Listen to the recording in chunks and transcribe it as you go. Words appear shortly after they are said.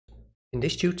In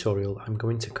this tutorial, I'm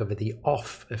going to cover the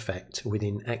off effect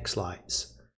within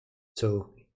xLights. So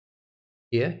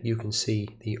here you can see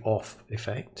the off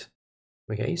effect.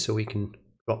 Okay, so we can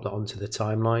drop that onto the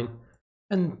timeline,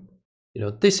 and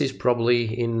this is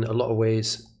probably in a lot of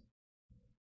ways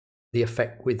the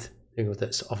effect with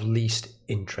that's of least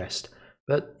interest,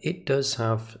 but it does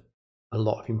have a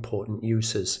lot of important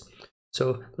uses.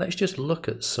 So let's just look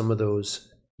at some of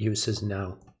those uses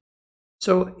now.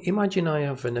 So imagine I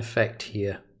have an effect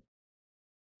here,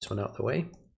 this one out of the way,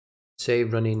 say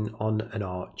running on an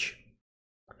arch,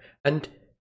 and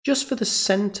just for the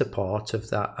center part of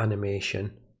that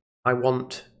animation, I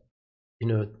want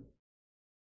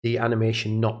the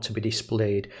animation not to be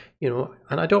displayed,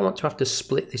 and I don't want to have to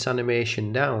split this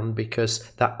animation down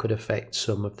because that could affect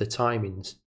some of the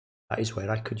timings. That is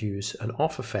where I could use an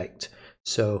off effect.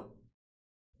 So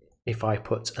if I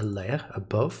put a layer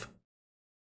above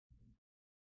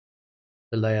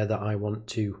the layer that I want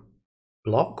to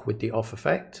block with the off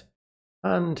effect,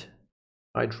 and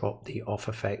I drop the off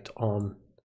effect on.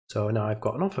 So now I've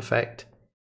got an off effect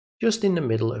just in the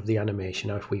middle of the animation.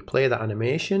 Now if we play that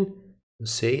animation, you'll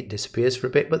see it disappears for a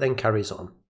bit but then carries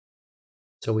on.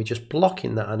 So we're just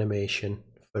blocking that animation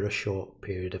for a short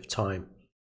period of time.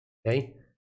 Okay,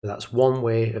 so that's one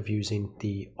way of using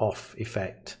the off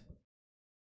effect.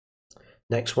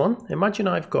 Next one, imagine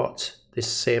I've got this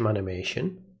same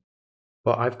animation,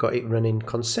 but I've got it running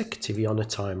consecutively on a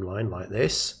timeline like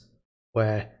this,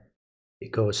 where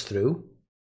it goes through.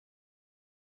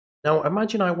 Now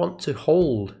imagine I want to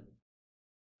hold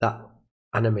that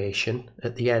animation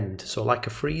at the end, so like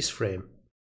a freeze frame.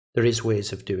 There is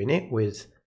ways of doing it with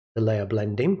the layer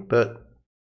blending, but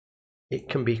it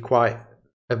can be quite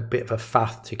a bit of a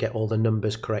faff to get all the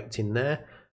numbers correct in there.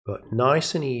 But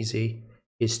nice and easy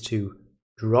is to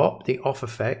drop the off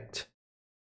effect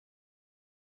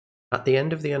at the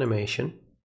end of the animation,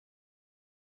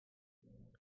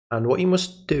 and what you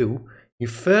must do, you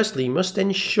firstly must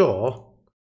ensure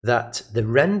that the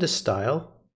render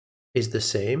style is the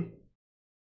same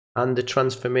and the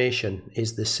transformation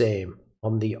is the same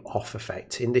on the off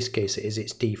effect. In this case it is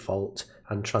its default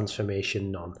and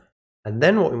transformation none. And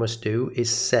then what we must do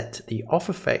is set the off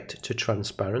effect to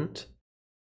transparent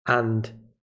and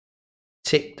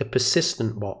tick the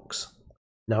persistent box.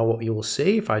 Now what you will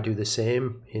see if I do the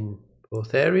same in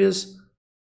both areas,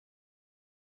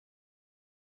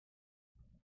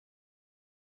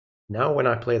 now when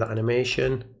I play that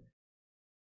animation,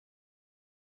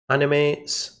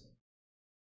 animates,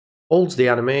 holds the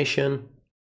animation,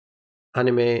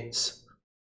 animates,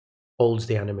 holds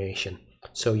the animation.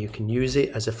 So you can use it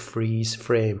as a freeze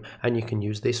frame, and you can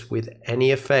use this with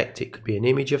any effect. It could be an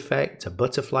image effect, a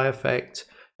butterfly effect,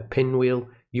 a pinwheel,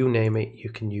 you name it, you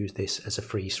can use this as a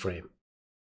freeze frame.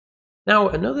 Now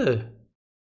another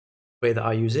way that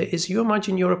I use it is, you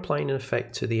imagine you're applying an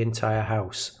effect to the entire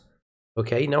house.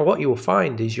 Okay, now what you will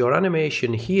find is your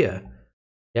animation here,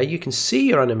 you can see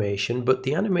your animation, but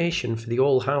the animation for the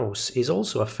whole house is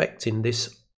also affecting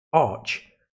this arch.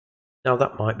 Now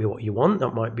that might be what you want,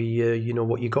 that might be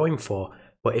what you're going for,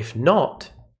 but if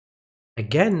not,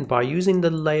 again, by using the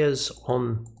layers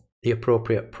on the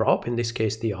appropriate prop, in this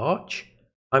case the arch,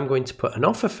 I'm going to put an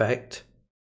off effect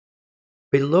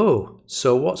below.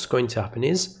 So what's going to happen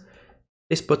is,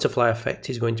 this butterfly effect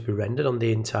is going to be rendered on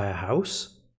the entire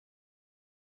house.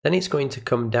 Then it's going to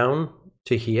come down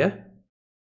to here,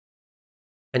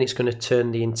 and it's going to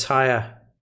turn the entire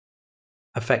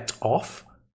effect off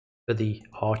for the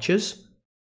arches,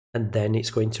 and then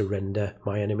it's going to render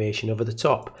my animation over the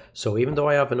top. So even though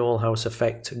I have an all house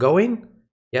effect going,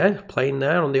 playing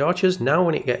there on the arches, now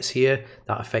when it gets here,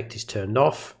 that effect is turned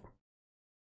off.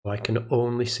 So I can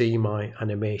only see my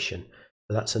animation.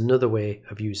 So that's another way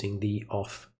of using the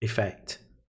off effect.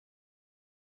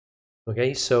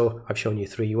 Okay, so I've shown you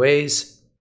 3 ways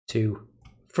to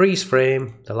freeze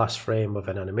frame the last frame of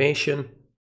an animation,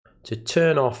 to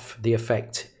turn off the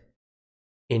effect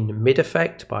in mid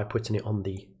effect by putting it on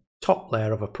the top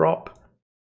layer of a prop,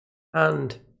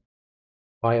 and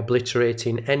by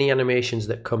obliterating any animations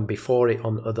that come before it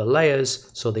on other layers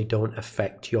so they don't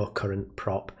affect your current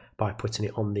prop, by putting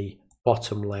it on the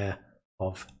bottom layer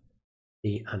of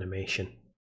the animation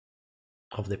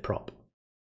of the prop.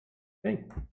 Okay.